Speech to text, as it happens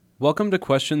Welcome to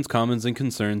Questions, Commons, and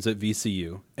Concerns at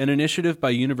VCU, an initiative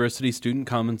by University Student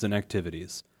Commons and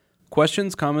Activities.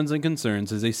 Questions, Commons, and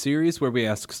Concerns is a series where we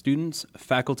ask students,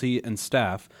 faculty, and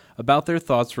staff about their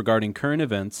thoughts regarding current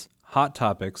events, hot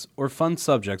topics, or fun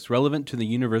subjects relevant to the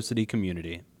university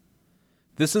community.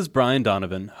 This is Brian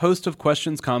Donovan, host of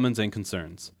Questions, Commons, and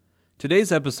Concerns.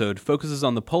 Today's episode focuses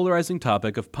on the polarizing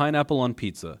topic of pineapple on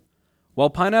pizza.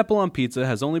 While pineapple on pizza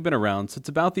has only been around since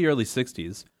about the early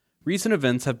 60s, recent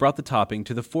events have brought the topping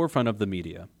to the forefront of the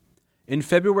media. In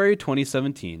February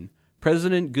 2017,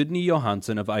 President Gudni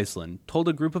Johansson of Iceland told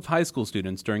a group of high school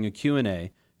students during a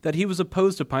Q&A that he was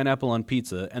opposed to pineapple on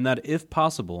pizza and that, if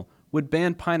possible, would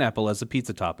ban pineapple as a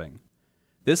pizza topping.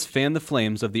 This fanned the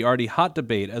flames of the already hot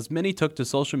debate as many took to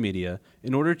social media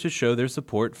in order to show their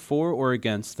support for or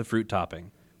against the fruit topping.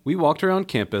 We walked around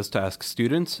campus to ask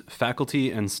students,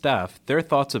 faculty, and staff their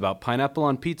thoughts about pineapple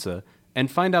on pizza and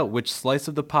find out which slice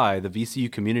of the pie the VCU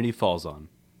community falls on.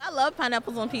 I love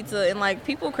pineapples on pizza, and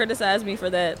people criticize me for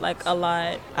that a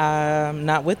lot. I'm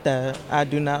not with that. I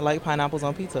do not like pineapples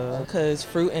on pizza because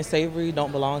fruit and savory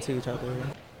don't belong to each other.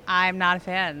 I'm not a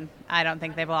fan. I don't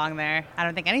think they belong there. I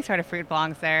don't think any sort of fruit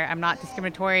belongs there. I'm not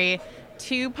discriminatory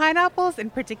to pineapples in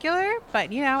particular,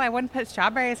 but I wouldn't put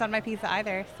strawberries on my pizza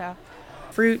either, so.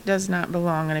 Fruit does not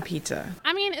belong on a pizza.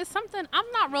 I mean, it's something, I'm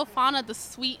not real fond of the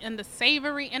sweet and the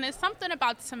savory, and it's something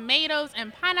about tomatoes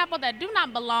and pineapple that do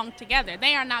not belong together.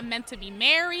 They are not meant to be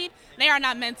married. They are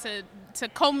not meant to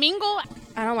commingle.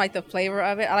 I don't like the flavor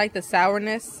of it. I like the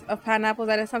sourness of pineapples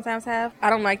that it sometimes have. I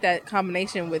don't like that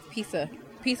combination with pizza.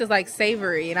 Pizza's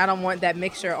savory, and I don't want that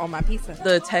mixture on my pizza.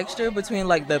 The texture between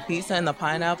the pizza and the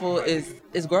pineapple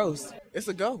is gross. It's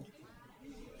a go.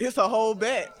 It's a whole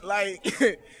bet.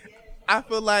 I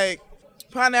feel like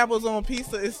pineapples on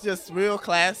pizza is just real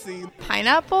classy.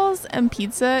 Pineapples and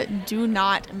pizza do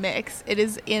not mix. It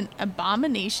is an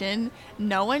abomination.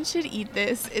 No one should eat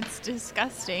this. It's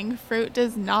disgusting. Fruit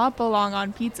does not belong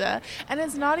on pizza, and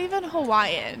it's not even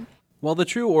Hawaiian. While the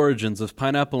true origins of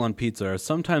pineapple on pizza are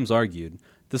sometimes argued,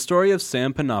 the story of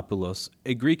Sam Panopoulos,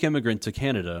 a Greek immigrant to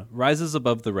Canada, rises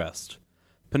above the rest.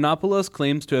 Panopoulos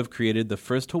claims to have created the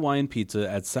first Hawaiian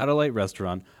pizza at Satellite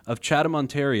Restaurant of Chatham,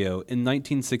 Ontario in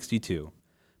 1962.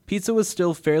 Pizza was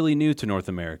still fairly new to North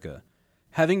America.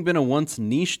 Having been a once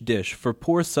niche dish for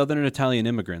poor Southern Italian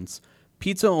immigrants,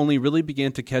 pizza only really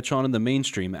began to catch on in the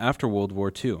mainstream after World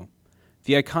War II.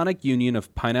 The iconic union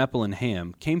of pineapple and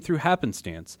ham came through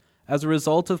happenstance as a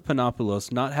result of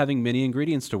Panopoulos not having many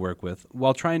ingredients to work with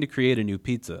while trying to create a new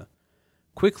pizza.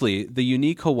 Quickly, the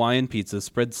unique Hawaiian pizza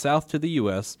spread south to the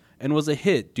U.S. and was a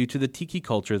hit due to the tiki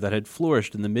culture that had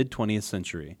flourished in the mid-20th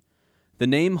century. The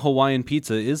name Hawaiian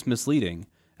pizza is misleading,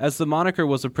 as the moniker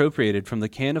was appropriated from the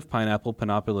can of pineapple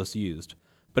Panopoulos used,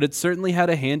 but it certainly had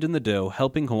a hand in the dough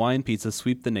helping Hawaiian pizza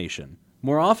sweep the nation.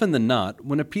 More often than not,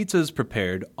 when a pizza is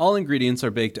prepared, all ingredients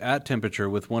are baked at temperature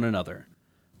with one another.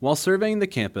 While surveying the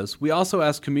campus, we also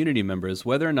asked community members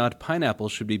whether or not pineapple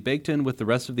should be baked in with the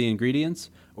rest of the ingredients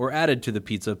or added to the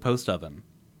pizza post-oven.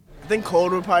 I think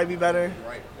cold would probably be better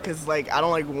because, I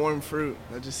don't like warm fruit.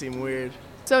 That just seems weird.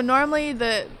 So normally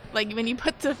when you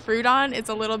put the fruit on, it's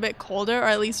a little bit colder, or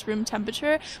at least room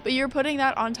temperature, but you're putting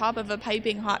that on top of a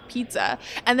piping hot pizza.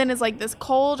 And then it's this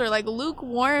cold or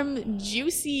lukewarm,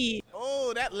 juicy.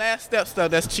 Oh, that last step stuff,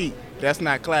 that's cheap. That's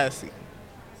not classy.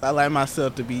 I like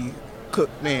myself to be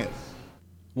cooked man.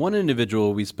 One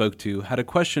individual we spoke to had a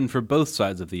question for both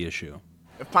sides of the issue.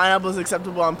 If pineapple is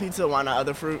acceptable on pizza, why not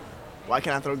other fruit? Why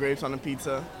can't I throw grapes on the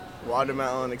pizza,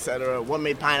 watermelon, etc.? What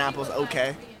made pineapples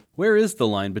okay? Where is the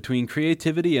line between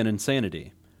creativity and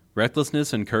insanity?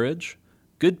 Recklessness and courage?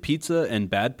 Good pizza and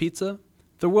bad pizza?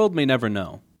 The world may never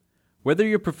know. Whether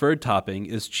your preferred topping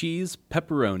is cheese,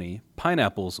 pepperoni,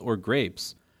 pineapples, or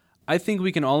grapes, I think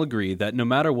we can all agree that no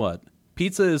matter what,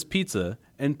 pizza is pizza,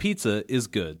 and pizza is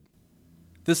good.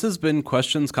 This has been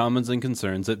Questions, Commons, and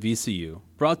Concerns at VCU,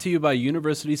 brought to you by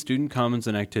University Student Commons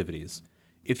and Activities.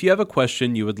 If you have a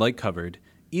question you would like covered,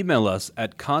 email us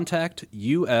at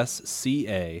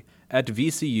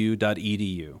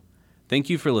contactusca@vcu.edu. Thank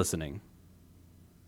you for listening.